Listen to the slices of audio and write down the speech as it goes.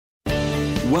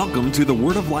Welcome to the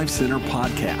Word of Life Center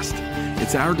podcast.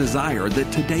 It's our desire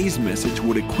that today's message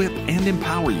would equip and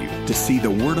empower you to see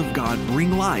the Word of God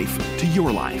bring life to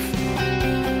your life.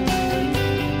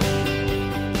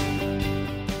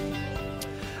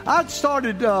 I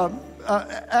started,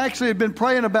 actually had been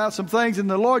praying about some things, and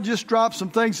the Lord just dropped some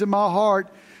things in my heart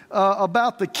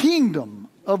about the kingdom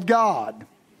of God.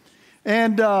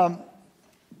 And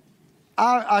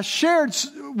I shared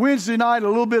Wednesday night a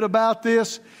little bit about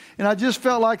this, and I just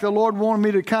felt like the Lord wanted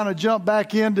me to kind of jump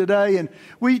back in today. And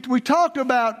we talked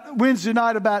about Wednesday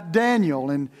night about Daniel,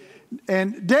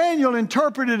 and Daniel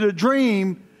interpreted a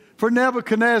dream for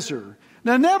Nebuchadnezzar.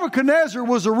 Now, Nebuchadnezzar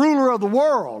was the ruler of the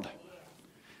world.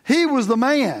 He was the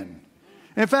man.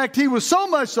 In fact, he was so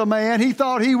much the man, he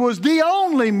thought he was the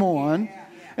only one,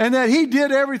 and that he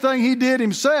did everything he did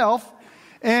himself,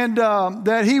 and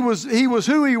that he was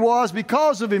who he was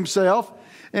because of himself,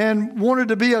 and wanted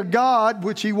to be a god,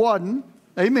 which he wasn't.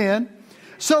 Amen.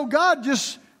 So God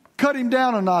just cut him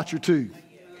down a notch or two.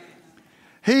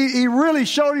 He really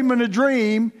showed him in a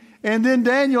dream, and then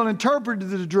Daniel interpreted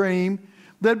the dream,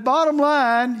 that bottom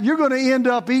line, you're going to end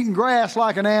up eating grass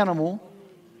like an animal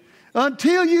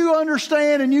until you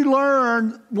understand and you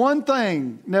learn one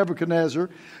thing, Nebuchadnezzar.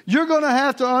 You're going to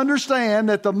have to understand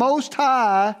that the Most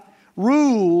High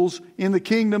rules in the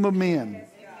kingdom of men.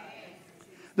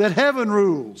 That heaven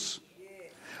rules.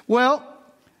 Well,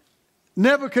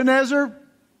 Nebuchadnezzar,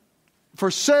 for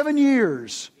 7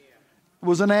 years,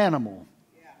 was an animal.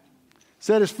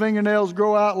 Said his fingernails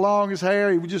grow out long, his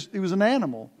hair. He was an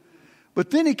animal. But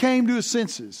then he came to his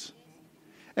senses.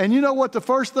 And you know what the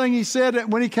first thing he said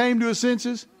when he came to his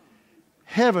senses?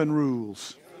 Heaven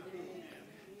rules.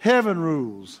 Heaven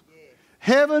rules.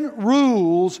 Heaven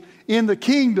rules in the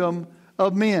kingdom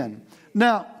of men.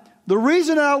 Now, the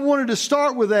reason I wanted to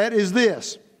start with that is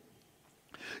this.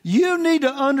 You need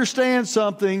to understand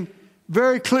something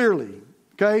very clearly.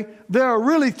 Okay? There are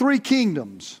really three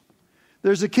kingdoms.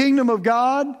 There's the kingdom of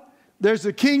God, there's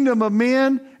the kingdom of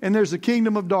men, and there's the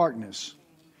kingdom of darkness.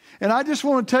 And I just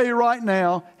want to tell you right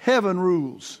now, heaven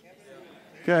rules.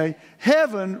 Okay?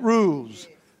 Heaven rules.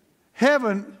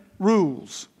 Heaven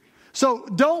rules. So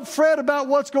don't fret about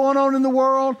what's going on in the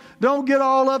world. Don't get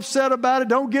all upset about it.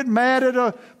 Don't get mad at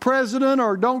a president,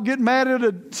 or don't get mad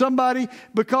at somebody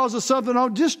because of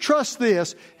something. Just trust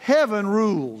this. Heaven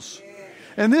rules.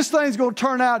 And this thing's going to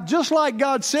turn out just like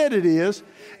God said it is.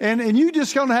 And you're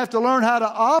just going to have to learn how to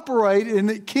operate in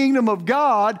the kingdom of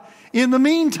God in the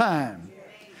meantime.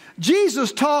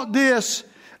 Jesus taught this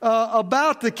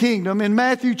about the kingdom in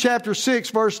Matthew chapter 6,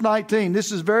 verse 19.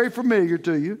 This is very familiar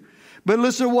to you. But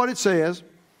listen to what it says.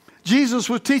 Jesus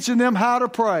was teaching them how to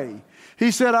pray.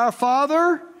 He said, Our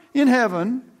Father in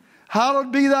heaven,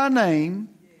 hallowed be thy name.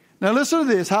 Now listen to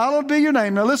this. Hallowed be your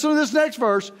name. Now listen to this next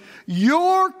verse.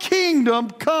 Your kingdom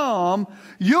come,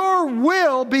 your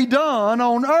will be done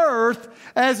on earth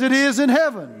as it is in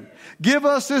heaven. Give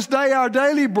us this day our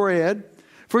daily bread.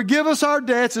 Forgive us our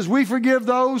debts as we forgive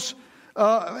those.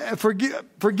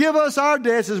 Forgive us our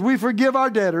debts as we forgive our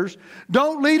debtors.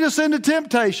 Don't lead us into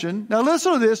temptation. Now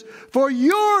listen to this. For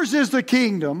yours is the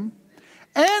kingdom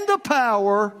and the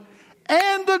power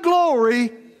and the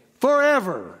glory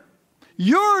forever.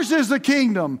 Yours is the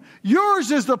kingdom. Yours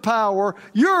is the power.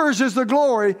 Yours is the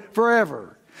glory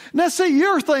forever. Now see,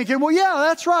 you're thinking, well, yeah,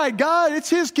 that's right. God, it's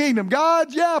His kingdom.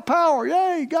 God, yeah, power.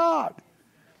 Yay, God.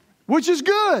 Which is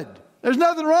good. There's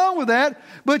nothing wrong with that.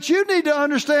 But you need to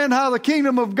understand how the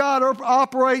kingdom of God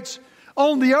operates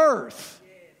on the earth.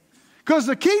 Because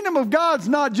the kingdom of God's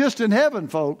not just in heaven,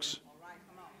 folks.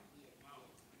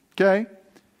 Okay?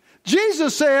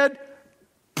 Jesus said,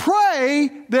 pray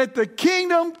that the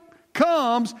kingdom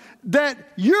comes, that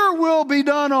your will be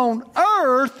done on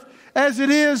earth as it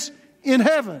is in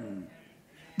heaven.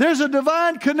 There's a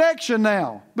divine connection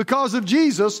now because of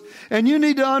Jesus, and you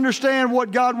need to understand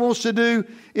what God wants to do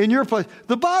in your place.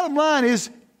 The bottom line is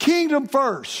kingdom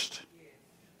first.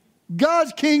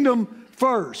 God's kingdom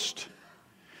first.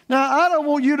 Now, I don't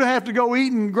want you to have to go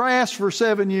eating grass for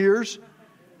 7 years,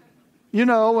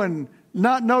 and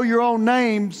not know your own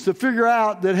names to figure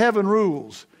out that heaven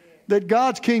rules, that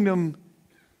God's kingdom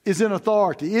is in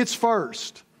authority. It's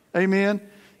first. Amen.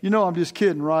 I'm just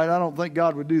kidding, right? I don't think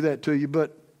God would do that to you,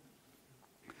 but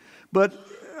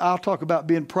I'll talk about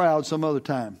being proud some other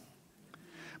time.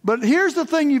 But here's the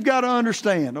thing you've got to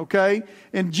understand, okay?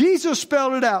 And Jesus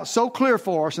spelled it out so clear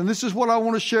for us, and this is what I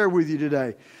want to share with you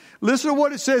today. Listen to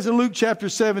what it says in Luke chapter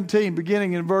 17,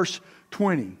 beginning in verse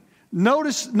 20.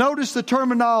 Notice the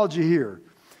terminology here.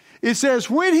 It says,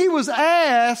 when he was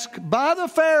asked by the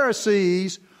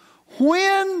Pharisees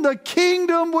when the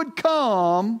kingdom would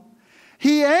come,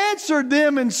 He answered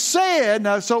them and said,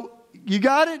 now, so you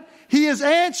got it? He is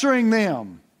answering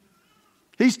them.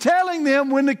 He's telling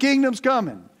them when the kingdom's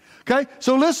coming. Okay?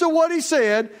 So listen to what he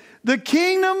said. The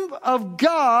kingdom of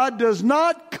God does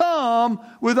not come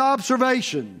with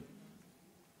observation.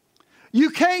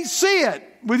 You can't see it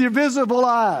with your visible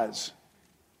eyes.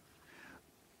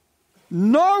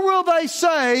 Nor will they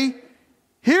say,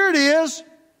 here it is,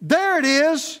 there it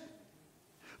is.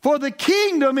 For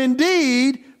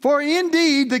indeed,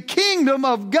 the kingdom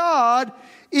of God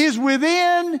is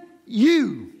within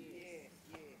you.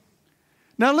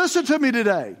 Now listen to me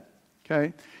today.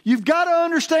 Okay? You've got to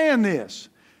understand this.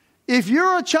 If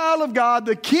you're a child of God,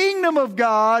 the kingdom of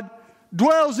God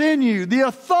dwells in you. The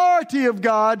authority of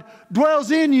God dwells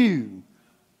in you.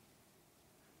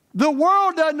 The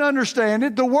world doesn't understand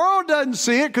it. The world doesn't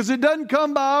see it because it doesn't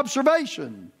come by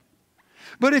observation.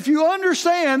 But if you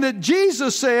understand that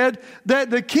Jesus said that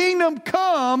the kingdom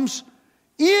comes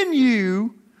in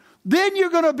you, then you're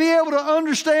going to be able to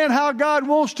understand how God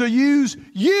wants to use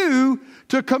you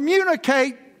to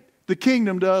communicate the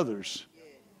kingdom to others.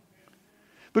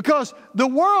 Because the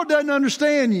world doesn't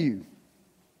understand you.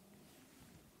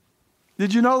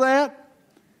 Did you know that?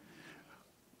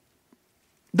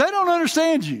 They don't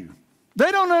understand you. They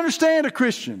don't understand a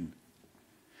Christian.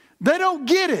 They don't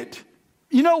get it.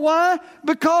 You know why?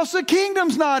 Because the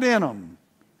kingdom's not in them.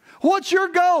 What's your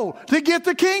goal? To get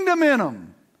the kingdom in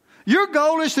them. Your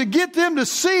goal is to get them to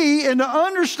see and to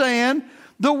understand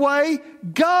the way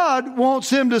God wants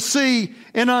them to see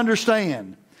and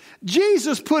understand.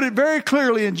 Jesus put it very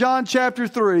clearly in John chapter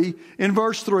 3 in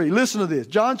verse 3. Listen to this.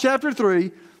 John chapter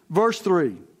 3, verse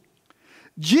 3.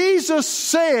 Jesus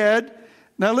said,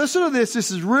 now listen to this. This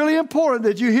is really important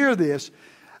that you hear this.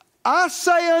 I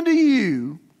say unto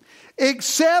you,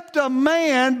 except a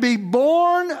man be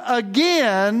born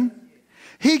again,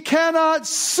 he cannot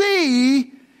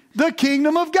see the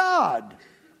kingdom of God.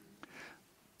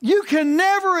 You can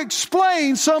never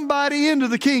explain somebody into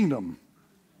the kingdom.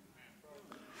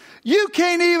 You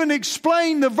can't even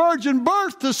explain the virgin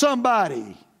birth to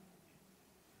somebody.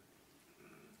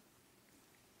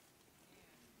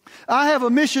 I have a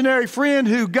missionary friend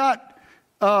who got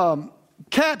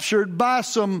captured by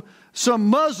some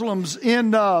Muslims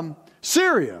in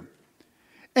Syria.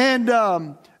 And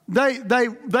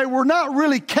they were not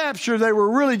really captured. They were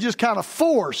really just kind of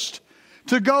forced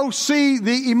to go see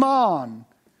the imam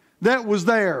that was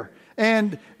there.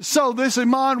 And so this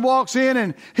imam walks in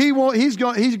and he's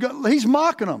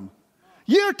mocking them.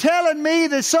 You're telling me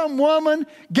that some woman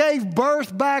gave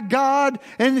birth by God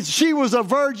and she was a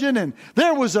virgin and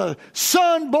there was a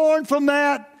son born from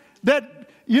that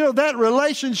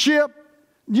relationship,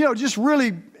 just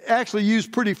really actually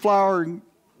used pretty flowery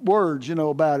words,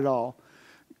 about it all.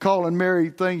 Calling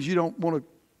Mary things you don't want to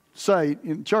say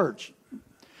in church.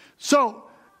 So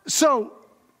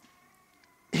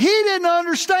he didn't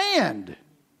understand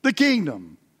the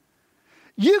kingdom.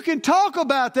 You can talk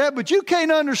about that, but you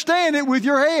can't understand it with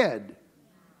your head.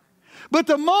 But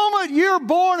the moment you're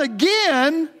born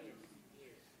again,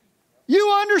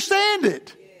 you understand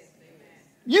it.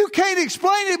 You can't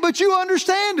explain it, but you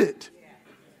understand it.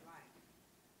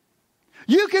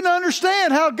 You can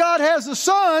understand how God has a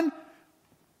son,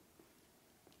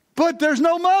 but there's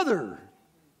no mother.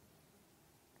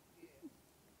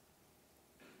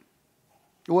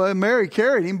 Well, Mary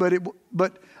carried him,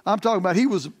 but I'm talking about he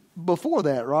was before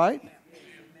that, right?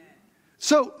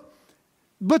 So,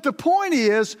 but the point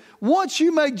is, once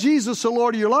you make Jesus the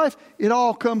Lord of your life, it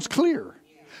all comes clear.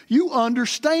 You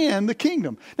understand the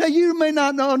kingdom. Now, you may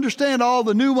not understand all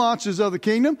the nuances of the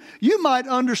kingdom. You might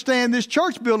understand this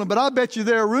church building, but I bet you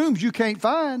there are rooms you can't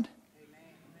find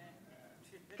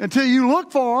until you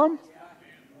look for them.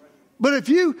 But if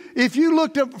you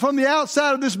looked up from the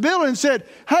outside of this building and said,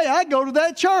 hey, I go to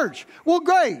that church. Well,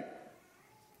 great.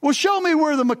 Well, show me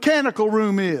where the mechanical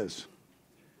room is.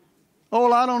 Oh,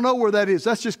 well, I don't know where that is.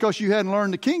 That's just because you hadn't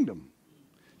learned the kingdom.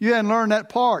 You hadn't learned that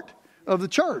part of the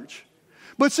church.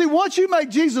 But see, once you make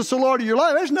Jesus the Lord of your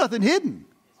life, there's nothing hidden.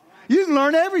 You can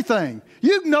learn everything.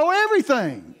 You can know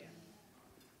everything.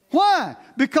 Why?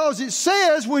 Because it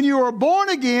says when you are born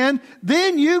again,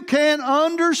 then you can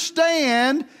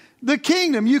understand the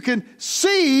kingdom. You can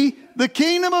see the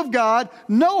kingdom of God,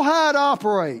 know how it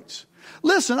operates.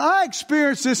 Listen, I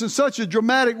experienced this in such a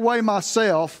dramatic way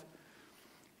myself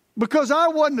because I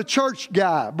wasn't a church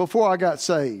guy before I got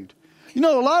saved. A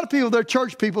lot of people, they're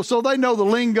church people, so they know the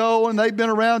lingo and they've been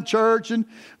around church and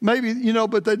maybe,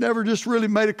 but they never just really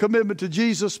made a commitment to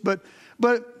Jesus. But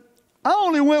I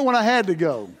only went when I had to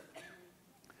go.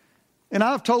 And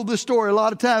I've told this story a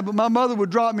lot of times, but my mother would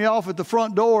drop me off at the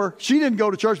front door. She didn't go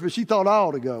to church, but she thought I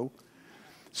ought to go.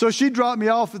 So she dropped me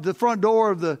off at the front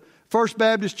door of the First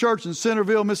Baptist Church in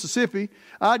Centerville, Mississippi.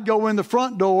 I'd go in the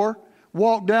front door,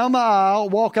 walk down the aisle,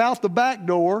 walk out the back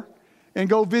door, and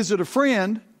go visit a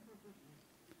friend.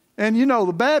 And you know,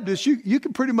 the Baptists, you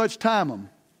can pretty much time them.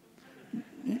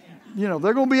 You know,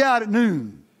 they're going to be out at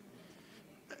noon.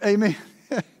 Amen.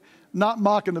 Not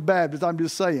mocking the Baptists, I'm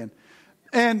just saying.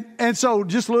 And so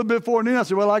just a little bit before noon, I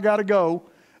said, well, I got to go.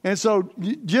 And so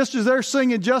just as they're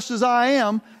singing Just As I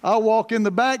Am, I'll walk in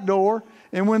the back door.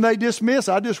 And when they dismiss,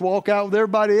 I just walk out with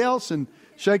everybody else and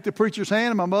shake the preacher's hand,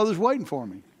 and my mother's waiting for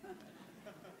me.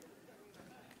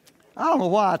 I don't know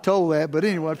why I told that, but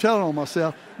anyway, I'm telling on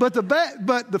myself. But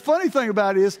the funny thing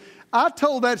about it is, I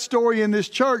told that story in this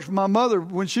church. My mother,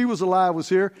 when she was alive, was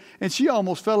here, and she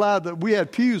almost fell out of we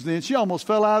had pews then. She almost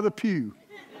fell out of the pew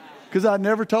because I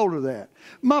never told her that.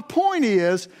 My point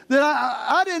is that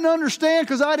I didn't understand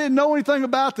because I didn't know anything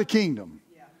about the kingdom.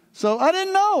 So I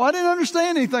didn't know. I didn't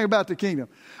understand anything about the kingdom.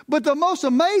 But the most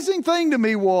amazing thing to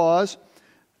me was,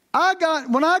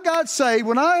 when I got saved,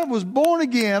 when I was born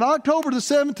again, October the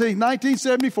 17th,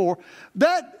 1974,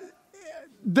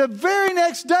 the very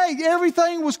next day,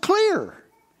 everything was clear.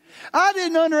 I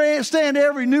didn't understand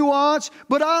every nuance,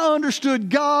 but I understood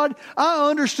God. I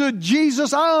understood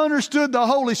Jesus. I understood the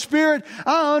Holy Spirit.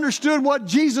 I understood what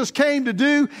Jesus came to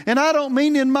do. And I don't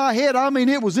mean in my head, I mean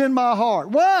it was in my heart.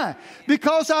 Why?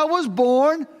 Because I was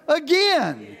born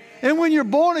again. And when you're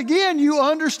born again, you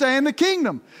understand the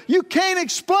kingdom. You can't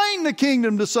explain the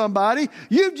kingdom to somebody.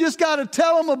 You've just got to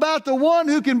tell them about the one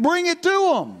who can bring it to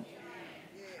them.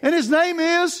 And his name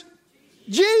is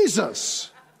Jesus.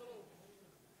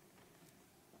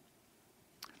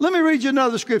 Let me read you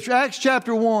another scripture. Acts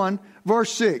chapter 1,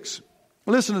 verse 6.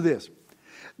 Listen to this.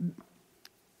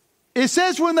 It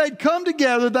says when they'd come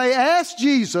together, they asked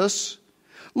Jesus,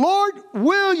 Lord,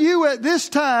 will you at this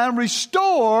time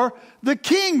restore the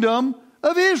kingdom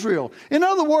of Israel? In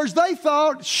other words, they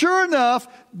thought, sure enough,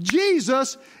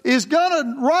 Jesus is going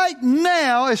to right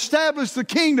now establish the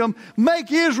kingdom,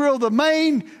 make Israel the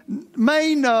main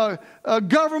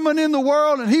government in the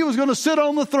world, and he was going to sit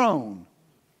on the throne.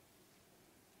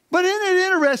 But isn't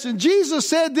it interesting? Jesus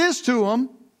said this to them.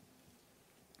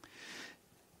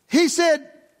 He said,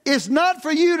 it's not for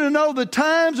you to know the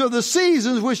times or the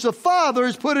seasons which the Father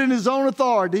has put in his own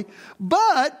authority,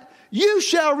 but you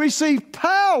shall receive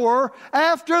power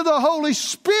after the Holy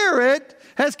Spirit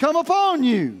has come upon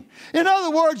you. In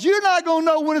other words, you're not going to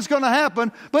know when it's going to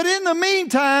happen, but in the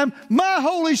meantime, my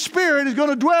Holy Spirit is going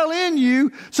to dwell in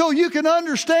you so you can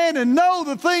understand and know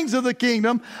the things of the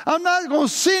kingdom. I'm not going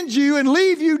to send you and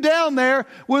leave you down there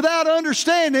without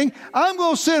understanding. I'm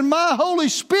going to send my Holy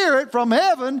Spirit from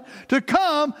heaven to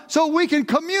come so we can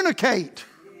communicate.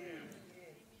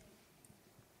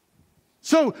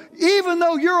 So even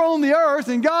though you're on the earth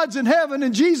and God's in heaven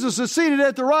and Jesus is seated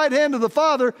at the right hand of the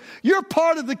Father, you're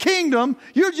part of the kingdom.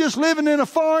 You're just living in a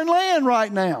foreign land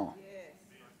right now.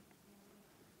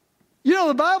 You know,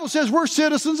 the Bible says we're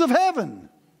citizens of heaven.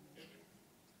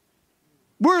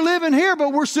 We're living here,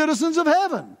 but we're citizens of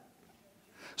heaven.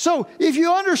 So if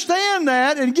you understand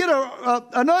that and get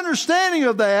an understanding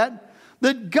of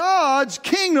that God's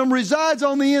kingdom resides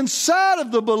on the inside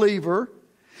of the believer,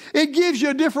 it gives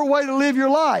you a different way to live your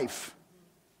life.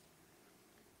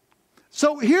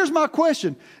 So here's my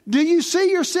question. Do you see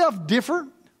yourself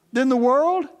different than the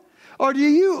world? Or do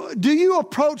you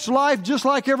approach life just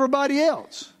like everybody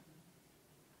else?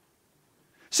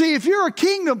 See, if you're a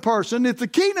kingdom person, if the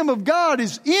kingdom of God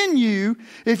is in you,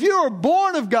 if you are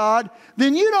born of God,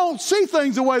 then you don't see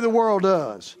things the way the world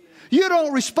does. You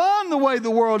don't respond the way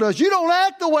the world does. You don't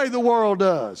act the way the world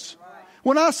does.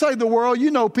 When I say the world,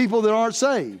 you know people that aren't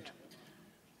saved.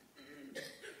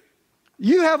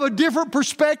 You have a different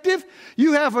perspective.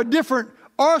 You have a different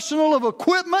arsenal of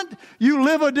equipment. You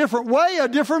live a different way, a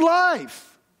different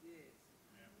life.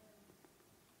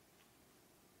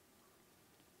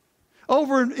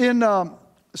 Over in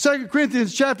 2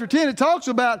 Corinthians chapter 10, it talks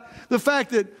about the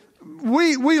fact that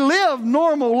we live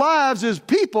normal lives as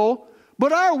people,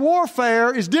 but our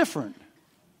warfare is different.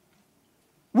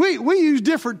 We use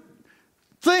different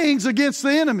things against the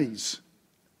enemies.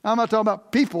 I'm not talking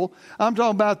about people. I'm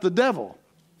talking about the devil,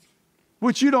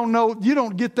 which you don't know. You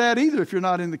don't get that either if you're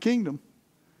not in the kingdom.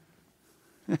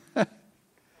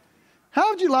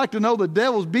 How would you like to know the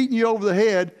devil's beating you over the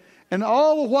head and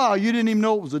all the while you didn't even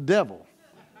know it was the devil?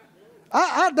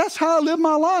 That's how I live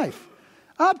my life.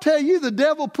 I tell you, the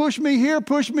devil pushed me here,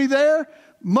 pushed me there,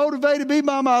 motivated me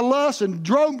by my lust and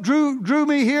drew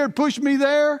me here and pushed me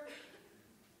there.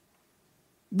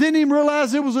 Didn't even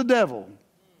realize it was a devil.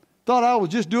 Thought I was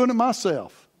just doing it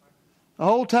myself. The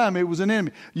whole time it was an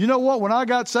enemy. You know what? When I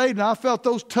got saved and I felt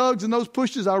those tugs and those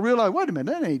pushes, I realized, wait a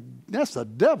minute, that's the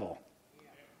devil.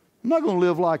 I'm not going to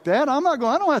live like that. I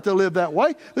don't have to live that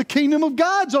way. The kingdom of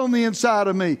God's on the inside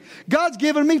of me. God's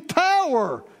given me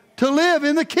power to live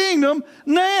in the kingdom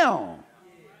now.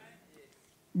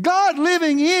 God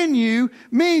living in you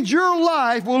means your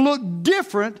life will look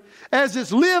different as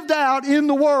it's lived out in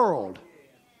the world.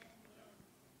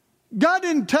 God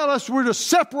didn't tell us we're to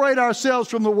separate ourselves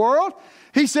from the world.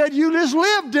 He said you just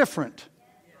live different.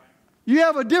 You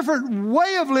have a different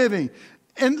way of living.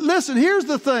 And listen, here's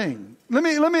the thing. Let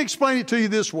me explain it to you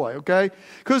this way, okay?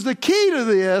 Because the key to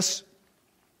this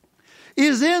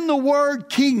is in the word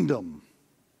kingdom.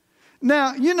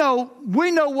 Now, you know,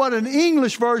 we know what an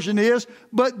English version is,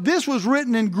 but this was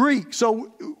written in Greek.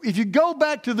 So if you go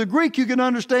back to the Greek, you can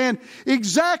understand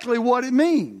exactly what it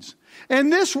means.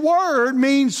 And this word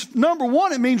means, number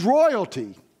one, it means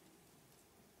royalty.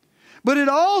 But it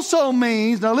also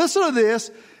means, now listen to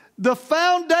this, the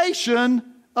foundation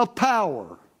of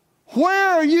power.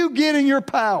 Where are you getting your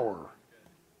power?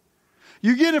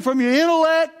 You get it from your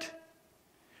intellect.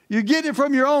 You get it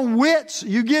from your own wits.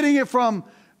 You getting it from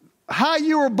how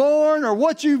you were born or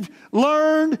what you've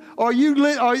learned, or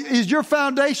is your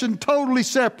foundation totally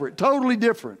separate, totally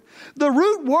different? The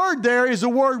root word there is a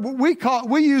word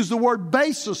we use the word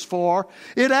basis for.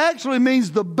 It actually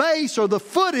means the base or the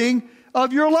footing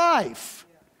of your life.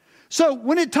 So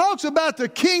when it talks about the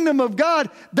kingdom of God,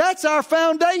 that's our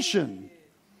foundation.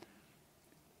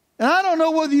 And I don't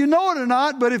know whether you know it or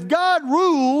not, but if God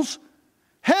rules,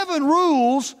 heaven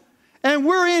rules, and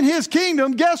we're in His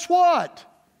kingdom, guess what?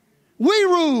 We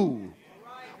rule.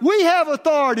 We have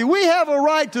authority. We have a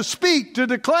right to speak, to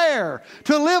declare,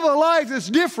 to live a life that's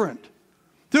different,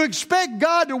 to expect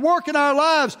God to work in our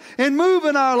lives and move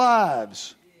in our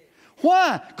lives.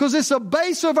 Why? Because it's a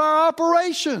base of our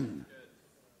operation.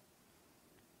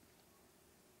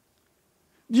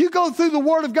 You go through the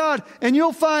Word of God and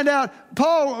you'll find out,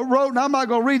 Paul wrote, and I'm not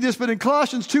going to read this, but in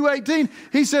Colossians 2:18,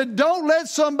 he said, don't let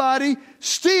somebody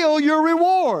steal your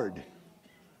reward.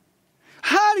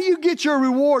 How do you get your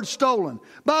reward stolen?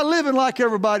 By living like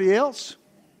everybody else.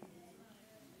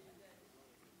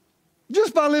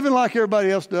 Just by living like everybody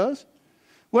else does.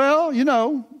 Well, you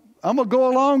know, I'm going to go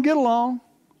along, get along.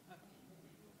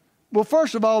 Well,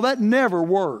 first of all, that never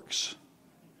works.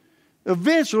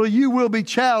 Eventually, you will be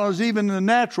challenged, even in the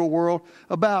natural world,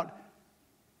 about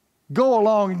go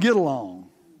along and get along.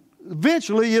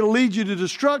 Eventually, it'll lead you to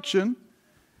destruction,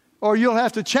 or you'll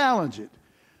have to challenge it.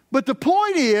 But the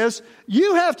point is,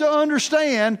 you have to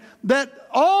understand that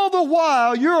all the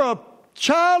while you're a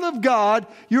child of God,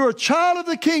 you're a child of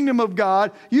the kingdom of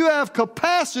God, you have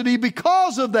capacity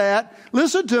because of that.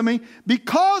 Listen to me.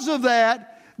 Because of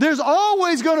that, there's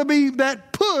always going to be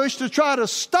that push to try to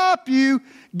stop you,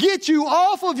 get you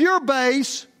off of your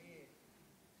base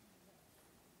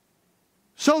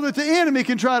so that the enemy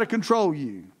can try to control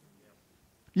you.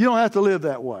 You don't have to live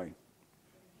that way.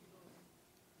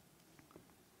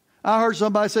 I heard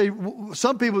somebody say,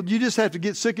 some people, you just have to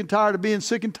get sick and tired of being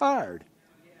sick and tired.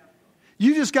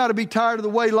 You just got to be tired of the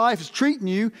way life is treating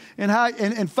you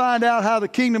and find out how the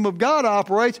kingdom of God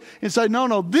operates and say,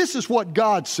 no, this is what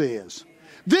God says.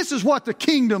 This is what the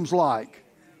kingdom's like.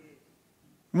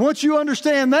 Once you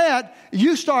understand that,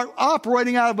 you start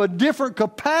operating out of a different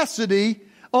capacity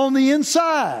on the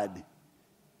inside.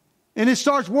 And it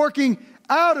starts working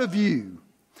out of you.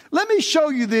 Let me show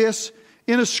you this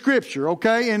in a scripture,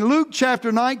 okay? In Luke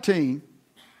chapter 19,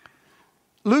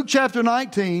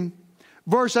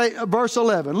 verse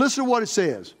 11. Listen to what it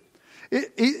says.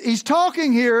 He's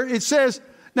talking here. It says,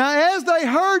 now as they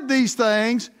heard these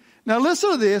things, now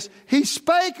listen to this. He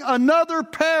spake another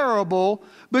parable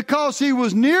because he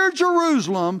was near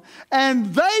Jerusalem,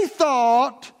 and they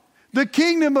thought the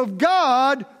kingdom of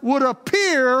God would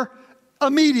appear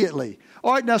immediately.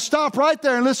 All right, now stop right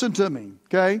there and listen to me,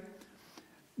 okay?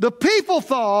 The people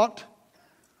thought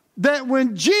that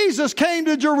when Jesus came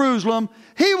to Jerusalem,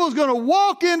 he was going to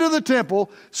walk into the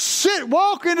temple,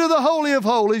 walk into the Holy of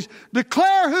Holies,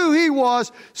 declare who he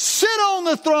was, sit on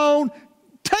the throne,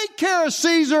 take care of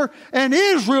Caesar, and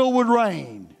Israel would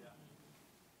reign.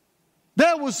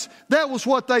 That was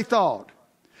what they thought.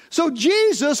 So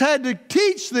Jesus had to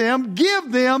teach them,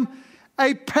 give them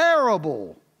a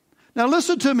parable. Now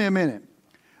listen to me a minute.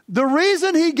 The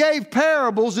reason he gave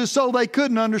parables is so they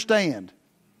couldn't understand.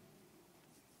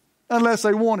 Unless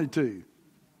they wanted to.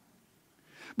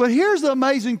 But here's the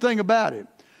amazing thing about it.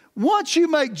 Once you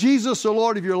make Jesus the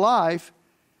Lord of your life,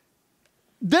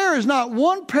 there is not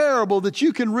one parable that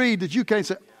you can read that you can't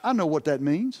say, I know what that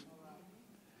means.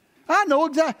 I know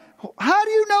exactly. How do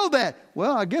you know that?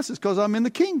 Well, I guess it's because I'm in the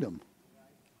kingdom.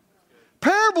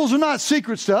 Parables are not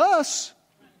secrets to us.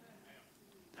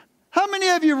 How many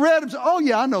of you read them? Oh,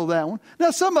 yeah, I know that one.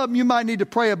 Now, some of them you might need to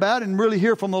pray about and really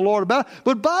hear from the Lord about.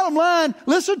 But bottom line,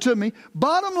 listen to me.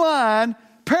 Bottom line,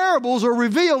 parables are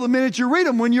revealed the minute you read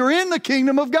them when you're in the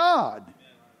kingdom of God.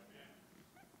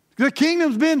 The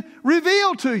kingdom's been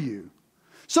revealed to you.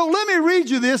 So let me read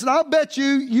you this, and I'll bet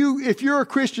you, if you're a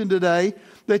Christian today,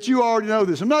 that you already know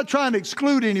this. I'm not trying to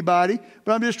exclude anybody,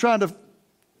 but I'm just trying to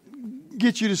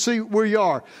get you to see where you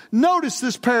are. Notice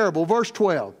this parable, verse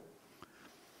 12.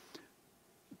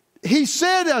 He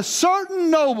said, a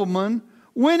certain nobleman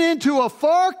went into a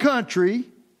far country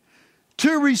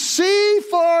to receive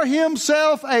for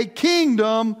himself a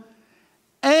kingdom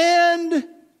and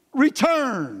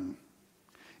return.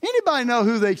 Anybody know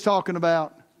who they're talking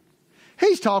about?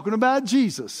 He's talking about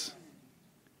Jesus.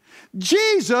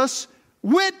 Jesus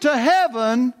went to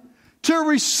heaven to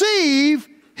receive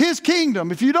his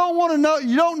kingdom. If you don't want to know,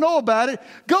 you don't know about it,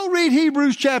 go read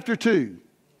Hebrews chapter 2.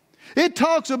 It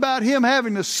talks about him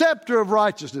having the scepter of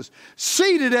righteousness,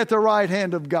 seated at the right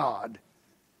hand of God.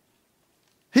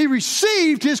 He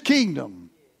received his kingdom.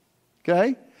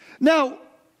 Okay? Now,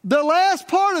 the last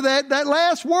part of that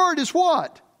last word is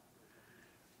what?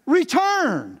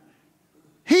 Return.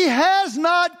 He has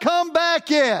not come back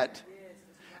yet.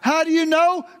 How do you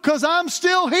know? Because I'm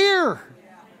still here.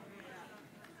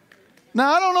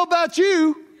 Now, I don't know about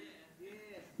you,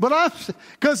 but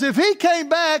because if he came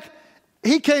back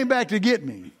to get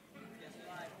me.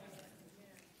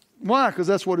 Why? Because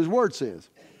that's what his word says.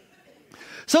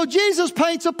 So Jesus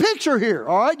paints a picture here.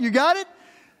 All right, you got it?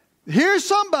 Here's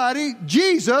somebody,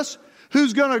 Jesus,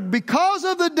 who's going to, because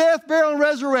of the death, burial, and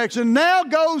resurrection, now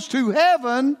goes to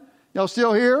heaven. Y'all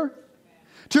still here?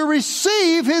 To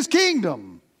receive his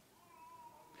kingdom.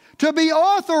 To be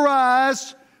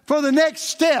authorized for the next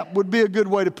step would be a good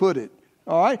way to put it.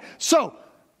 All right? So,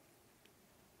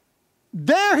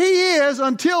 there he is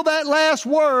until that last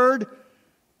word,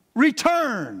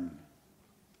 return.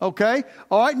 Okay?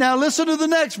 All right, now listen to the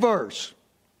next verse.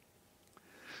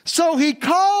 So he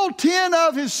called 10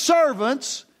 of his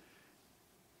servants.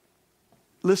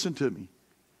 Listen to me.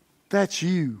 That's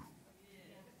you.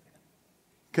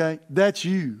 Okay? That's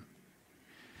you.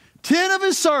 10 of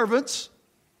his servants,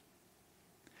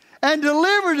 and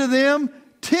delivered to them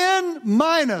 10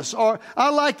 minas, or I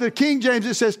like the King James,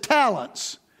 it says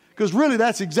talents. Because really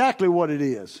that's exactly what it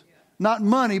is. Not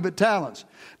money, but talents.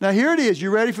 Now here it is. You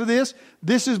ready for this?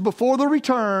 This is before the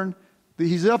return.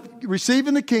 He's up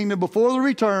receiving the kingdom before the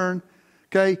return.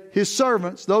 Okay. His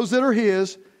servants, those that are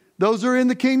his, those that are in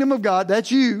the kingdom of God.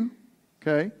 That's you.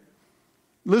 Okay.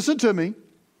 Listen to me.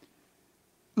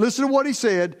 Listen to what he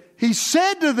said. He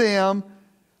said to them,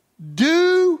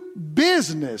 do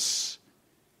business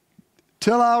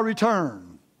till I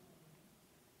return.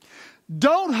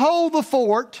 Don't hold the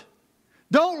fort.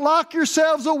 Don't lock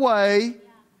yourselves away.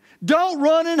 Don't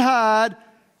run and hide.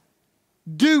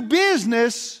 Do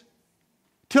business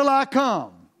till I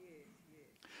come.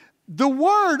 The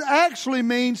word actually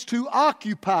means to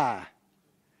occupy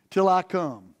till I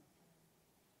come.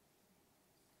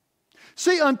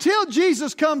 See, until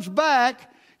Jesus comes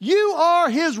back, you are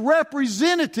his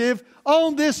representative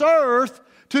on this earth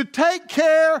to take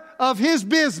care of his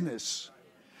business.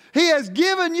 He has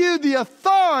given you the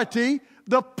authority,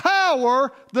 the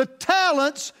power, the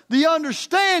talents, the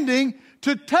understanding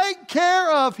to take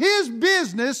care of his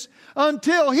business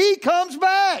until he comes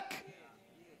back.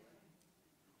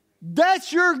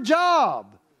 That's your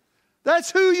job.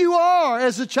 That's who you are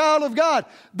as a child of God.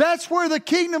 That's where the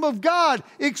kingdom of God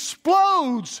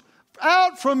explodes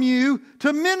out from you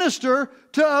to minister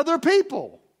to other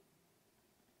people.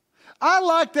 I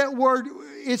like that word.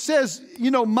 It says,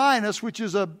 minas, which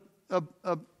is a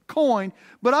coin.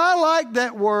 But I like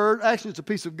that word. Actually, it's a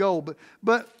piece of gold.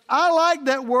 But I like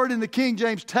that word in the King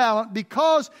James, talent,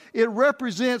 because it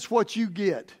represents what you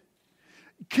get.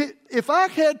 If I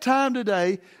had time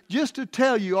today just to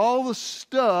tell you all the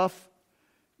stuff,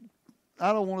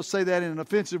 I don't want to say that in an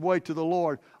offensive way to the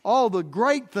Lord, all the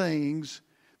great things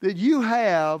that you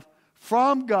have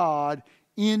from God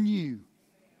in you.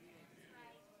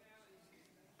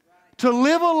 To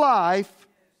live a life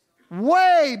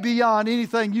way beyond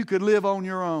anything you could live on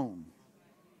your own.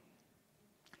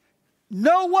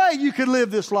 No way you could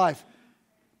live this life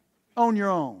on your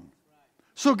own.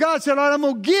 So God said, all right, I'm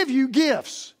going to give you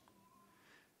gifts.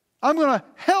 I'm going to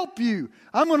help you.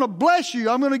 I'm going to bless you.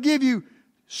 I'm going to give you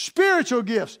spiritual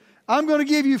gifts. I'm going to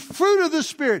give you fruit of the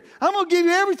Spirit. I'm going to give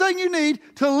you everything you need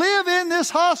to live in this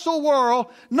hostile world.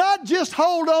 Not just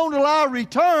hold on till I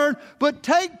return, but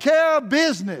take care of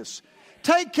business.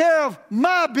 Take care of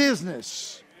my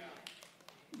business.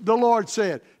 The Lord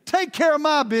said, take care of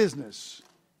my business.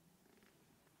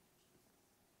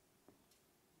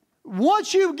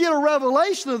 Once you get a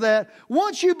revelation of that,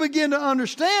 once you begin to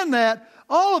understand that,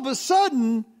 all of a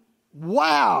sudden,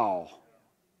 wow,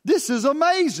 this is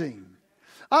amazing.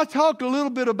 I talked a little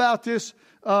bit about this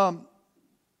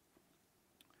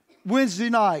Wednesday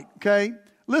night, okay?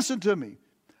 Listen to me.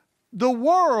 The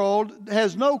world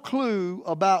has no clue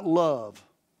about love.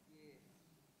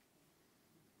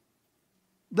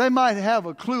 They might have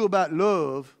a clue about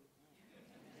love.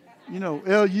 You know,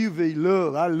 L-U-V,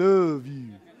 love. I love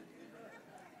you.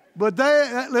 But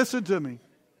listen to me.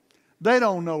 They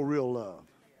don't know real love.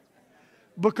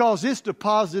 Because it's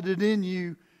deposited in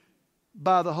you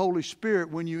by the Holy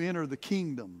Spirit when you enter the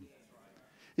kingdom.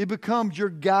 It becomes your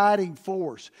guiding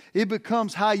force. It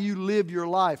becomes how you live your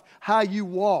life, how you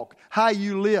walk, how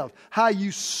you live, how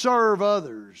you serve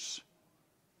others.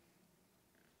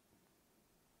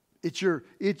 It's your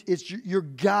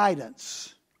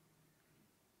guidance.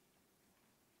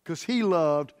 Because He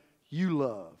loved, you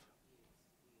love.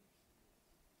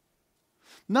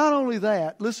 Not only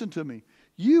that, listen to me.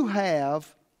 You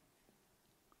have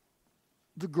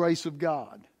the grace of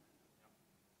God.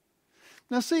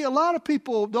 Now see, a lot of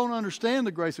people don't understand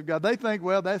the grace of God. They think,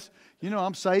 well, that's,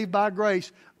 I'm saved by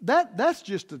grace. That's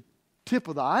just the tip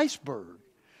of the iceberg.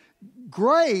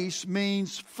 Grace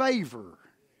means favor.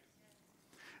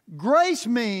 Grace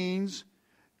means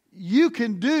you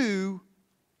can do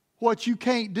what you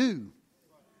can't do.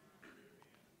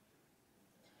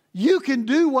 You can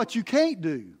do what you can't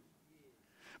do.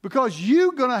 Because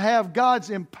you're going to have God's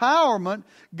empowerment,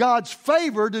 God's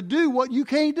favor to do what you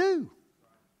can't do.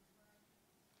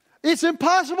 It's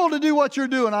impossible to do what you're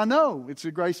doing. I know. It's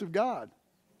the grace of God.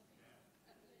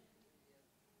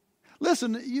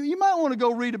 Listen, you might want to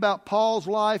go read about Paul's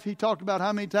life. He talked about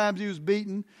how many times he was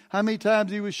beaten, how many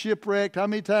times he was shipwrecked, how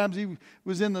many times he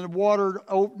was in the water,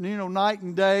 night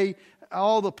and day,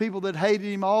 all the people that hated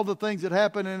him, all the things that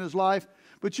happened in his life.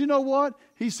 But you know what?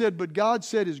 He said, but God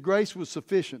said His grace was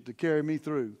sufficient to carry me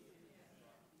through.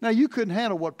 Now, you couldn't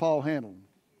handle what Paul handled.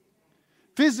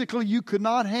 Physically, you could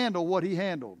not handle what he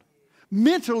handled.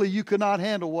 Mentally, you could not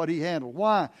handle what he handled.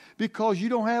 Why? Because you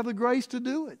don't have the grace to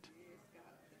do it.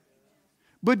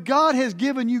 But God has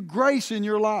given you grace in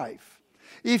your life.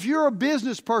 If you're a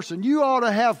business person, you ought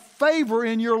to have favor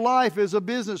in your life as a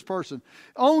business person.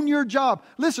 On your job.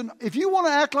 Listen, if you want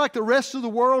to act like the rest of the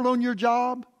world on your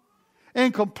job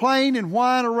and complain and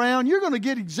whine around, you're going to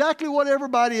get exactly what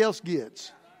everybody else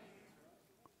gets.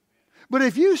 But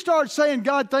if you start saying,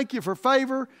 God, thank you for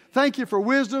favor, thank you for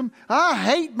wisdom, I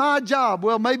hate my job,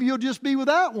 well, maybe you'll just be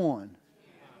without one.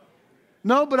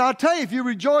 No, but I'll tell you, if you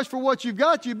rejoice for what you've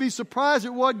got, you'd be surprised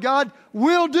at what God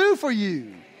will do for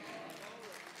you.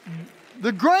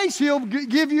 The grace He'll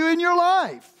give you in your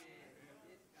life.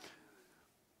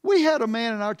 We had a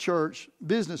man in our church,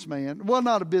 businessman. Well,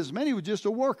 not a businessman. He was just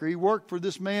a worker. He worked for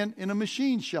this man in a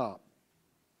machine shop.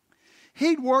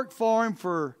 He'd worked for him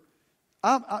for,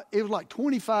 it was like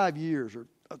 25 years or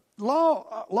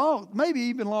long, maybe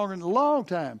even longer than a long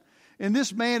time. And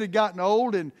this man had gotten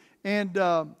old and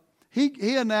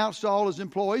he announced to all his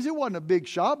employees. It wasn't a big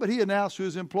shop, but he announced to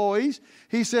his employees.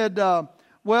 He said,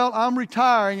 well, I'm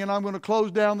retiring and I'm going to close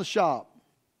down the shop.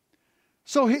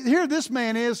 So here this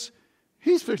man is.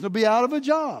 He's fixing to be out of a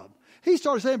job. He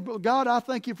started saying, God, I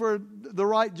thank you for the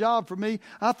right job for me.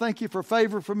 I thank you for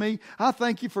favor for me. I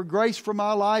thank you for grace for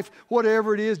my life.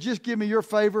 Whatever it is, just give me your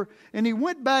favor. And he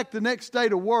went back the next day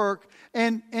to work,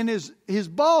 and his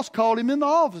boss called him in the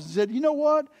office and said, you know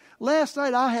what? Last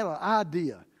night I had an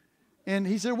idea. And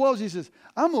he said, what was it? He says,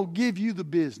 I'm going to give you the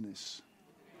business.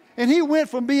 And he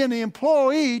went from being the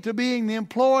employee to being the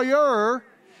employer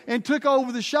and took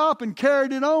over the shop and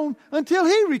carried it on until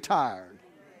he retired.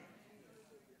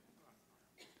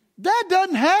 That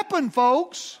doesn't happen,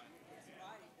 folks.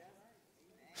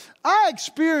 I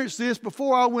experienced this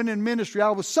before I went in ministry. I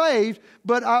was saved,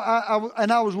 but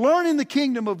I was learning the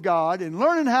kingdom of God and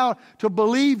learning how to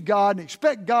believe God and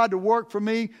expect God to work for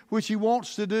me, which He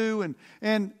wants to do.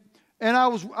 And I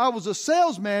was a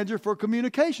sales manager for a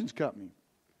communications company.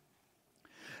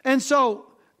 And so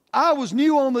I was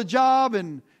new on the job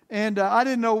and I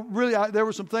didn't know really, there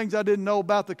were some things I didn't know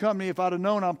about the company. If I'd have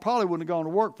known, I probably wouldn't have gone to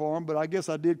work for them, but I guess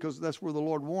I did because that's where the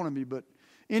Lord wanted me. But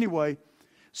anyway,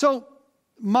 so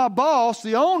my boss,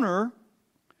 the owner,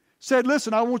 said,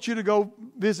 listen, I want you to go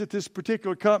visit this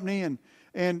particular company and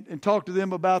and talk to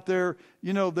them about their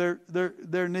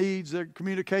needs, their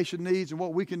communication needs, and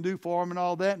what we can do for them and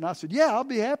all that. And I said, yeah, I'll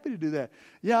be happy to do that.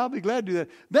 Yeah, I'll be glad to do that.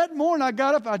 That morning I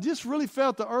got up, I just really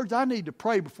felt the urge, I need to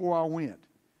pray before I went.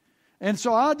 And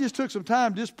so I just took some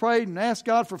time, just prayed and asked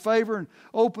God for favor and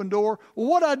open door. Well,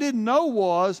 what I didn't know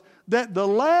was that the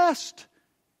last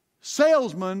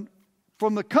salesman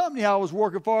from the company I was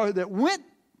working for that went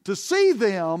to see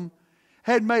them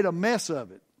had made a mess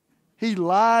of it. He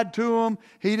lied to them.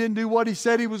 He didn't do what he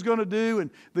said he was going to do. And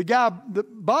the guy, the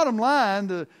bottom line,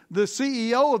 the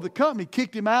CEO of the company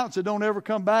kicked him out and said, don't ever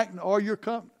come back or your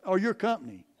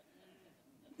company.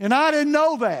 And I didn't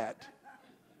know that.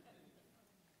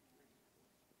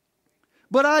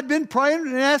 But I'd been praying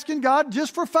and asking God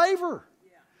just for favor.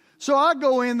 So I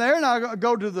go in there and I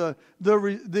go to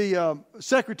the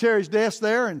secretary's desk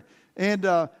there and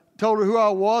told her who I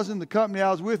was and the company I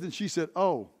was with. And she said,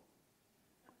 oh.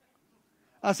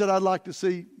 I said, I'd like to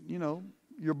see,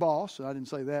 your boss. I didn't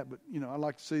say that, but, I'd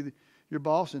like to see your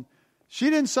boss. And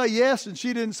she didn't say yes and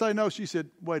she didn't say no. She said,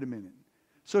 wait a minute.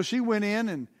 So she went in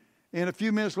and a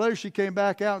few minutes later she came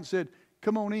back out and said,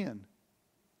 come on in.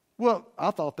 Well, I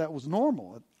thought that was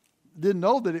normal. I didn't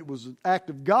know that it was an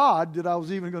act of God that I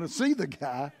was even going to see the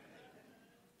guy.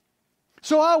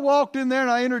 So I walked in there and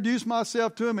I introduced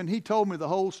myself to him and he told me the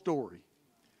whole story.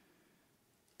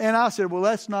 And I said, well,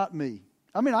 that's not me.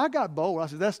 I got bold. I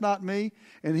said, that's not me.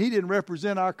 And he didn't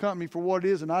represent our company for what it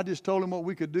is. And I just told him what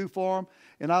we could do for him.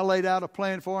 And I laid out a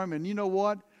plan for him. And you know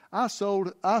what? I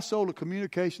sold a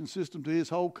communication system to his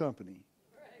whole company.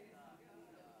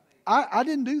 I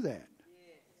didn't do that.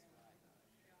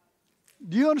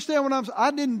 Do you understand what I'm saying?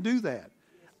 I didn't do that.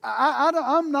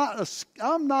 I'm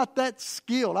not that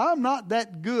skilled. I'm not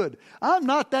that good. I'm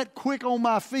not that quick on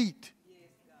my feet.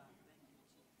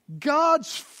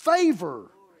 God's favor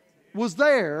was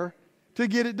there to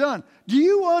get it done. Do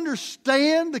you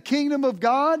understand the kingdom of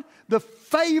God? The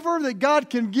favor that God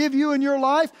can give you in your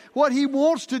life? What He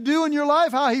wants to do in your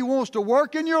life? How He wants to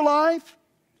work in your life?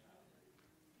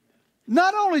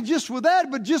 Not only just with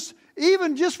that, but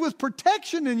even just with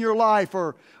protection in your life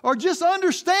or just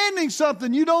understanding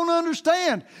something you don't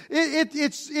understand.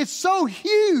 It's so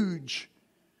huge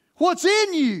what's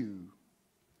in you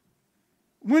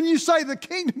when you say the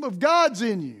kingdom of God's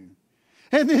in you.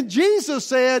 And then Jesus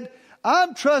said,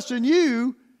 I'm trusting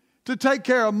you to take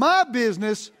care of my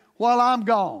business while I'm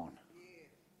gone.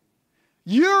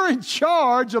 You're in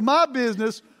charge of my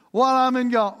business while I'm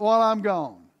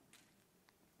gone.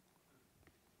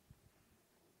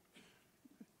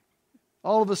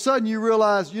 All of a sudden you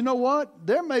realize, you know what?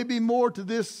 There may be more to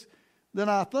this than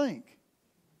I think.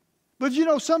 But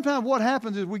sometimes what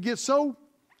happens is we get so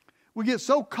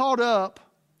caught up,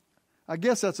 I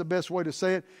guess that's the best way to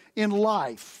say it, in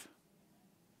life.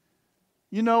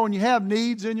 And you have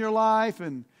needs in your life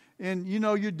and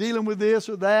you're dealing with this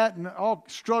or that and all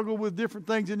struggle with different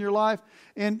things in your life.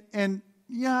 And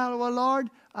well, Lord,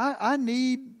 I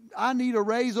need a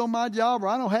raise on my job, or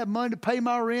I don't have money to pay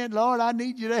my rent. Lord, I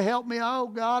need you to help me. Oh,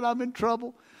 God, I'm in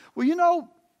trouble. Well,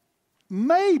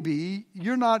 maybe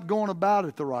you're not going about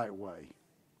it the right way.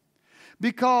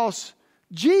 Because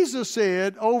Jesus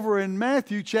said over in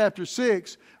Matthew chapter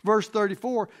 6, verse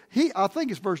 34, I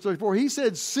think it's verse 34, He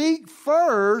said, seek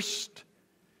first.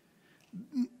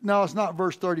 No, it's not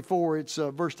verse 34, it's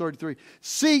verse 33.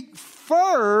 Seek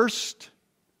first,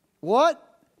 what?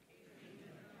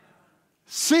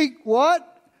 Seek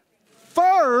what?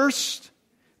 First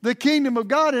the kingdom of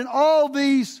God, and all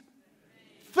these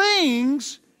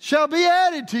things shall be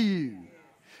added to you.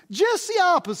 Just the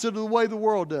opposite of the way the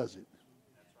world does it.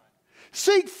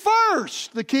 Seek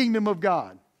first the kingdom of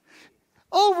God.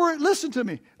 Listen to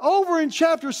me. Over in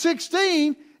chapter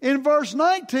 16, in verse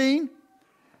 19,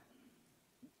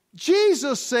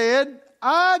 Jesus said,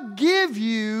 I give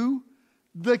you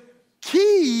the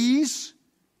keys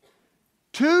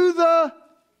to the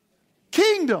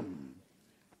kingdom.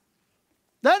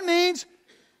 That means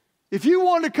if you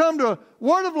wanted to come to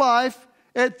Word of Life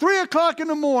at 3 o'clock in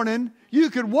the morning, you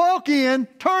could walk in,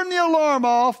 turn the alarm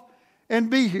off, and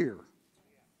be here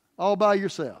all by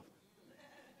yourself.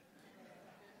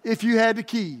 If you had the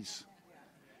keys.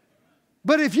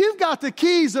 But if you've got the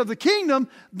keys of the kingdom,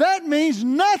 that means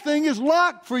nothing is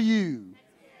locked for you.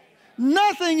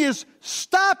 Nothing is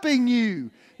stopping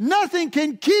you. Nothing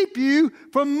can keep you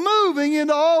from moving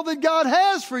into all that God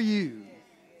has for you.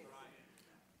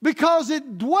 Because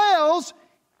it dwells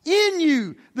in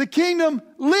you. The kingdom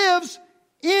lives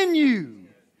in you.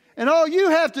 And all you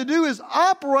have to do is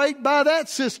operate by that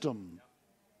system.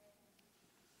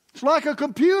 It's like a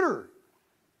computer.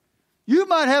 You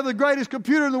might have the greatest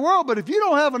computer in the world, but if you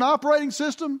don't have an operating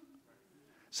system,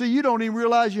 See, you don't even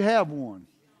realize you have one.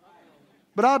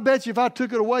 But I bet you if I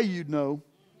took it away, you'd know.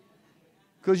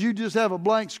 Because you just have a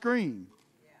blank screen.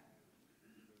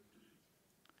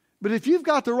 But if you've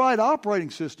got the right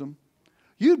operating system,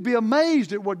 you'd be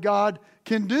amazed at what God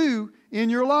can do in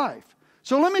your life.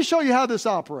 So let me show you how this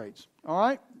operates. All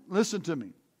right? Listen to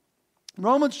me.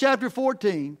 Romans chapter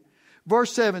 14,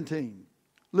 verse 17.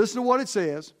 Listen to what it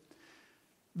says.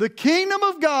 The kingdom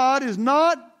of God is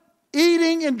not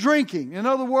eating and drinking. In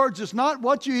other words, it's not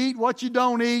what you eat, what you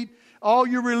don't eat, all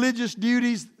your religious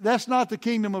duties. That's not the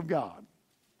kingdom of God.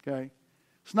 Okay?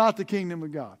 It's not the kingdom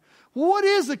of God. What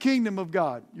is the kingdom of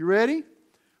God? You ready?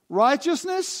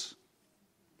 Righteousness,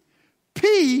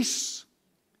 peace,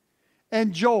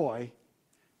 and joy.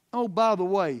 Oh, by the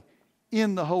way,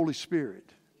 in the Holy Spirit.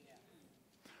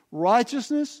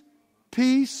 Righteousness,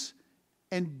 peace,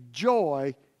 and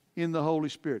joy in the Holy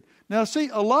Spirit. Now, see,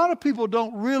 a lot of people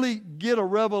don't really get a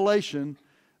revelation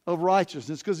of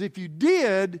righteousness, because if you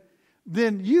did,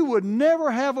 then you would never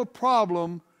have a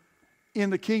problem in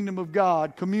the kingdom of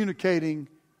God communicating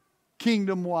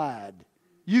kingdom-wide.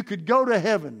 You could go to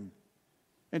heaven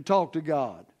and talk to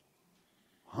God.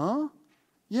 Huh?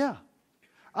 Yeah.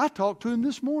 I talked to Him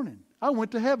this morning. I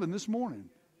went to heaven this morning.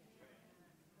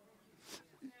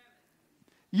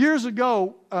 Years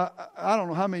ago, I don't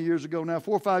know how many years ago now,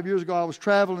 4 or 5 years ago, I was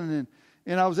traveling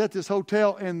and I was at this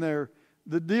hotel, and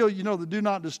the deal, you know, the do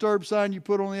not disturb sign you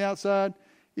put on the outside,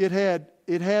 it had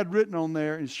written on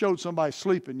there, and it showed somebody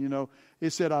sleeping, you know.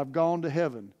 It said, "I've gone to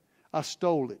heaven." I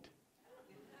stole it.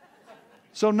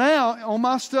 So now on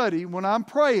my study, when I'm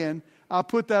praying, I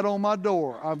put that on my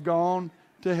door. I've gone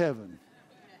to heaven.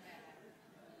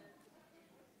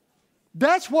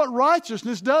 That's what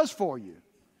righteousness does for you.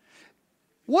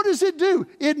 What does it do?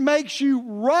 It makes you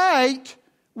right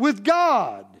with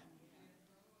God.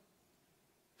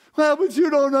 Well, but you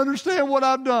don't understand what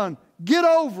I've done. Get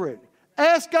over it.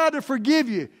 Ask God to forgive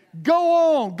you.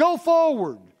 Go on. Go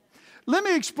forward. Let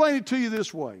me explain it to you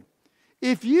this way.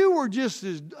 If you were just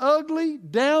as ugly,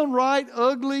 downright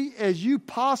ugly as you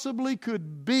possibly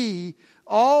could be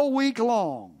all week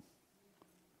long,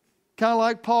 kind of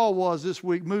like Paul was this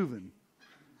week moving,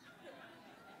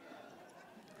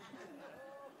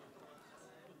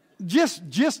 just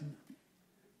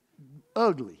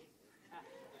ugly.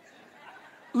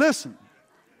 Listen,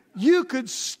 you could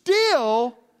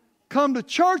still come to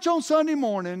church on Sunday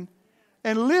morning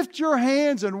and lift your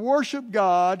hands and worship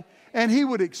God, and He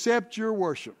would accept your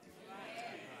worship.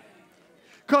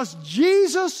 Because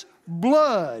Jesus'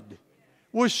 blood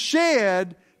was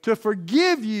shed to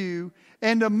forgive you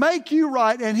and to make you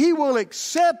right, and He will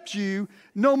accept you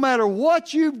no matter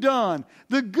what you've done.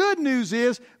 The good news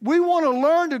is we want to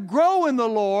learn to grow in the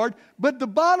Lord, but the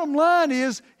bottom line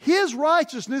is His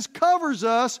righteousness covers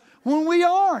us when we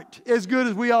aren't as good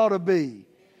as we ought to be.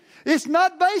 It's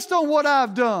not based on what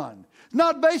I've done. It's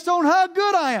not based on how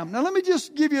good I am. Now let me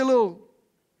just give you a little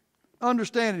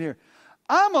understanding here.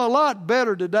 I'm a lot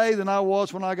better today than I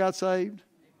was when I got saved.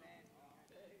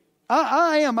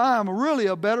 I am really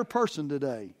a better person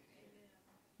today.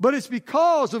 But it's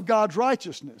because of God's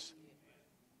righteousness.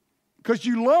 Because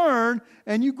you learn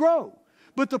and you grow.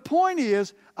 But the point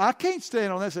is, I can't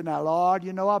stand on that and say, "Now, Lord,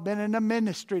 you know, I've been in the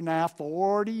ministry now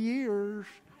 40 years.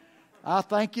 I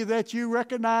thank you that you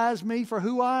recognize me for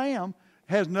who I am."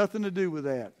 It has nothing to do with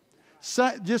that.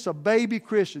 Just a baby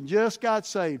Christian, just got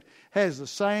saved, has the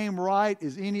same right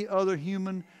as any other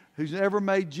human who's ever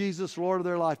made Jesus Lord of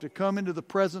their life to come into the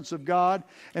presence of God,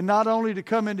 and not only to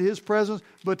come into His presence,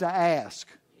 but to ask.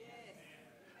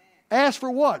 Ask for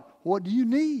what? What do you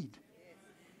need?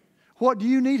 What do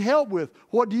you need help with?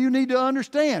 What do you need to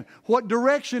understand? What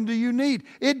direction do you need?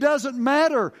 It doesn't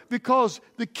matter, because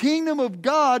the kingdom of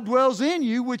God dwells in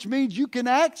you, which means you can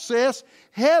access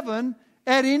heaven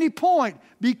at any point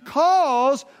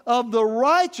because of the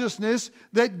righteousness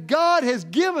that God has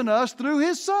given us through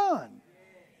His Son.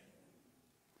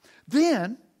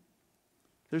 Then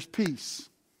there's peace.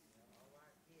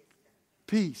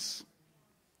 Peace.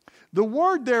 The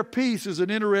word there, peace, is an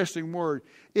interesting word.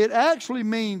 It actually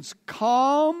means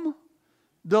calm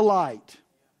delight.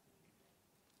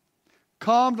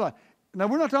 Calm delight. Now,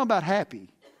 we're not talking about happy.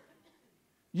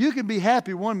 You can be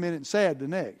happy one minute and sad the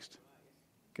next.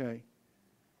 Okay?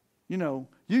 You know,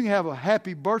 you can have a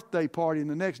happy birthday party and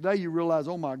the next day you realize,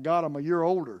 "Oh my God, I'm a year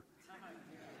older."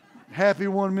 Happy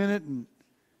one minute, and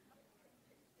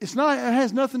it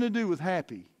has nothing to do with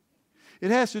happy.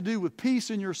 It has to do with peace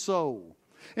in your soul.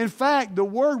 In fact,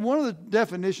 one of the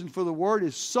definitions for the word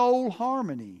is soul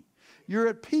harmony. You're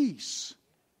at peace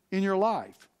in your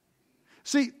life.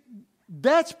 See,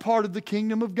 that's part of the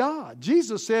kingdom of God.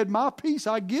 Jesus said, "My peace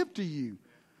I give to you.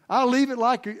 I leave it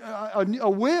like a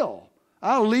will.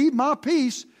 I leave my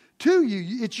peace to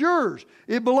you. It's yours.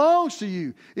 It belongs to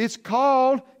you. It's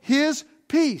called His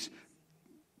peace.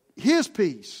 His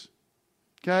peace.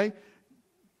 Okay?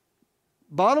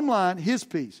 Bottom line, His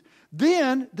peace.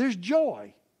 Then there's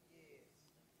joy.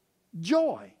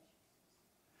 Joy.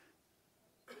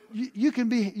 You can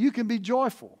be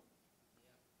joyful.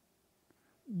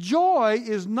 Joy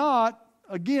is not,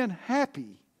 again,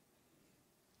 happy.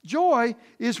 Joy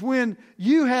is when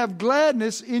you have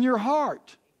gladness in your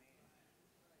heart.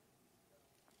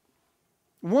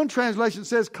 One translation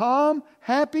says calm,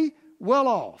 happy, well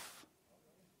off.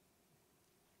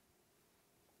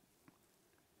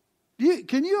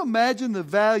 Can you imagine the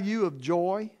value of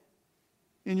joy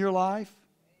in your life?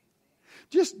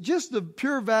 Just the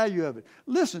pure value of it.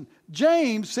 Listen,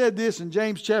 James said this in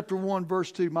James chapter 1,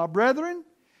 verse 2. My brethren,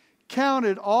 count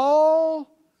it all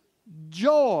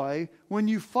joy when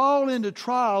you fall into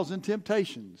trials and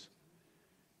temptations.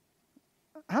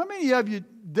 How many of you,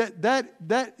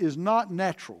 that is not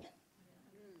natural?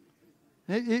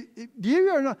 Do you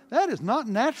ever know? That is not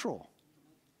natural.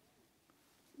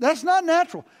 That's not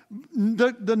natural.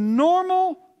 The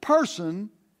normal person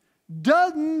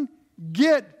doesn't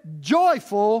get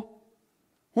joyful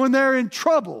when they're in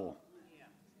trouble.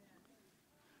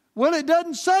 Well, it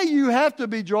doesn't say you have to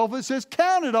be joyful. It says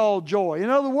count it all joy. In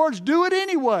other words, do it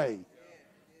anyway.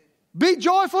 Be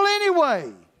joyful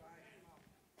anyway.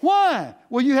 Why?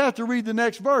 Well, you have to read the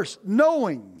next verse.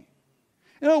 Knowing.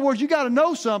 In other words, you got to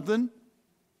know something.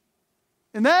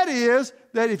 And that is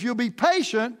that if you'll be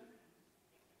patient,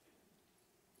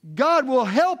 God will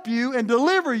help you and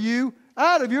deliver you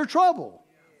out of your trouble.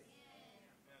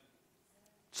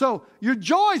 So your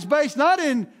joy is based not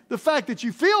in the fact that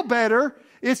you feel better,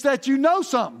 it's that you know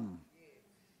something.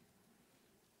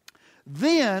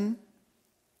 Then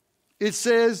it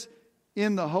says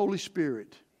in the Holy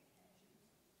Spirit.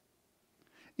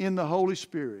 In the Holy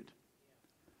Spirit.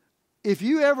 If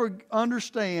you ever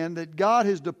understand that God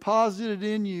has deposited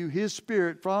in you His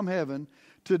Spirit from heaven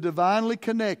to divinely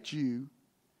connect you,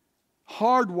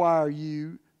 hardwire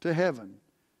you to heaven.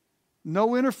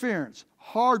 No interference.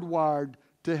 Hardwired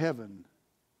to heaven.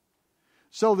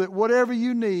 So that whatever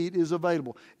you need is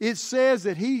available. It says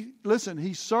that He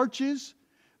searches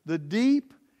the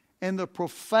deep and the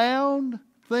profound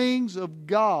things of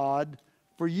God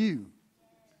for you.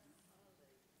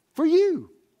 For you.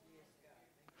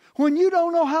 When you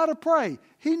don't know how to pray,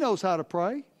 He knows how to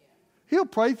pray. He'll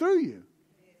pray through you.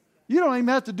 You don't even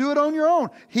have to do it on your own.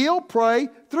 He'll pray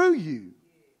through you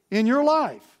in your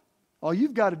life. All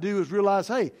you've got to do is realize,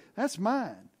 hey, that's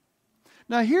mine.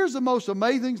 Now, here's the most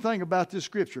amazing thing about this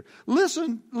scripture.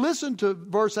 Listen to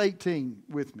verse 18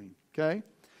 with me, okay?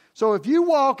 So if you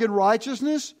walk in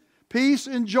righteousness, peace,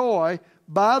 and joy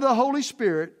by the Holy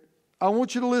Spirit, I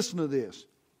want you to listen to this.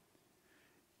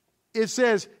 It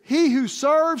says, he who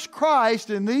serves Christ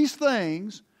in these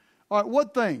things, all right,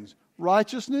 what things?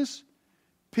 Righteousness,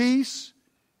 peace,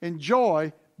 and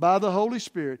joy by the Holy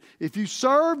Spirit. If you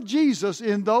serve Jesus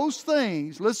in those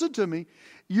things, listen to me,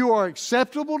 you are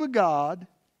acceptable to God.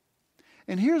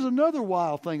 And here's another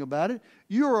wild thing about it.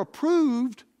 You are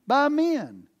approved by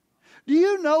men. Do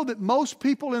you know that most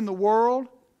people in the world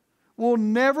will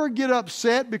never get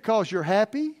upset because you're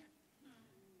happy?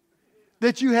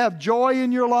 That you have joy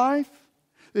in your life?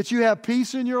 That you have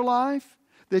peace in your life?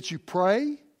 That you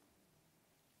pray?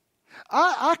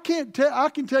 I can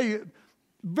tell you,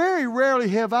 very rarely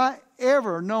have I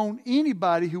ever known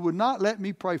anybody who would not let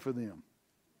me pray for them.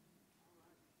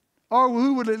 Or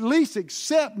who would at least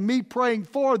accept me praying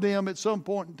for them at some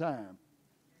point in time.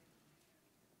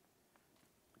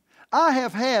 I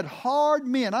have had hard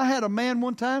men. I had a man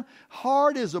one time,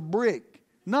 hard as a brick,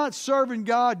 not serving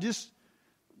God, just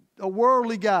a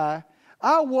worldly guy.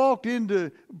 I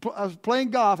was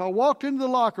playing golf. I walked into the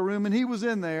locker room and he was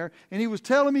in there and he was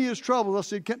telling me his troubles. I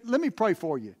said, let me pray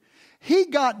for you. He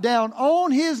got down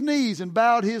on his knees and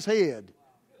bowed his head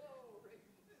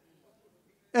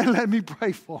and let me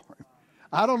pray for him.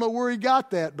 I don't know where he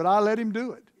got that, but I let him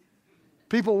do it.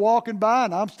 People walking by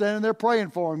and I'm standing there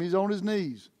praying for him. He's on his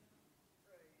knees.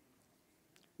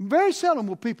 Very seldom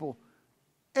will people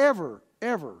ever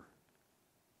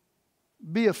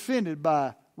be offended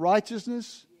by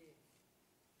righteousness,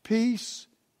 peace,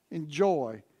 and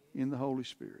joy in the Holy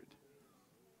Spirit.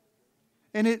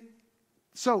 And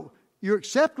so you're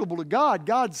acceptable to God.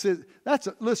 God says, that's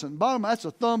a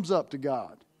thumbs up to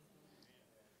God.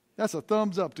 That's a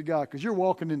thumbs up to God because you're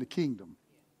walking in the kingdom.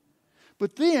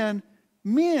 But then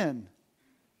men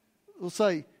will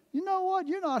say, you know what?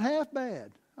 You're not half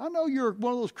bad. I know you're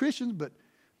one of those Christians, but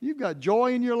you've got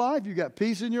joy in your life. You've got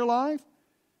peace in your life.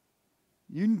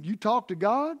 You talk to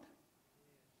God?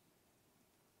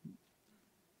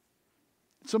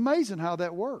 It's amazing how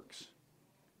that works.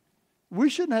 We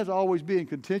shouldn't have to always be in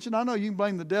contention. I know you can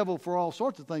blame the devil for all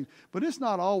sorts of things, but it's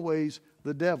not always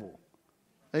the devil.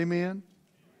 Amen?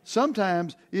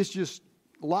 Sometimes it's just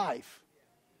life.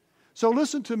 So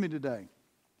listen to me today,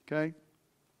 okay?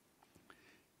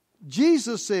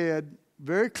 Jesus said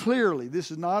very clearly,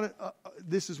 this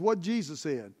is what Jesus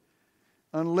said.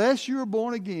 Unless you are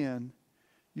born again,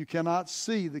 you cannot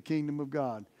see the kingdom of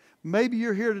God. Maybe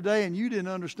you're here today and you didn't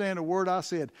understand a word I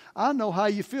said. I know how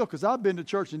you feel because I've been to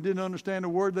church and didn't understand a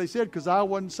word they said because I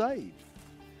wasn't saved.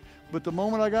 But the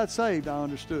moment I got saved, I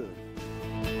understood.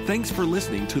 Thanks for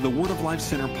listening to the Word of Life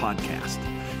Center podcast.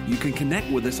 You can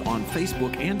connect with us on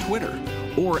Facebook and Twitter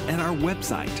or at our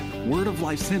website,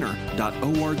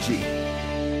 wordoflifecenter.org.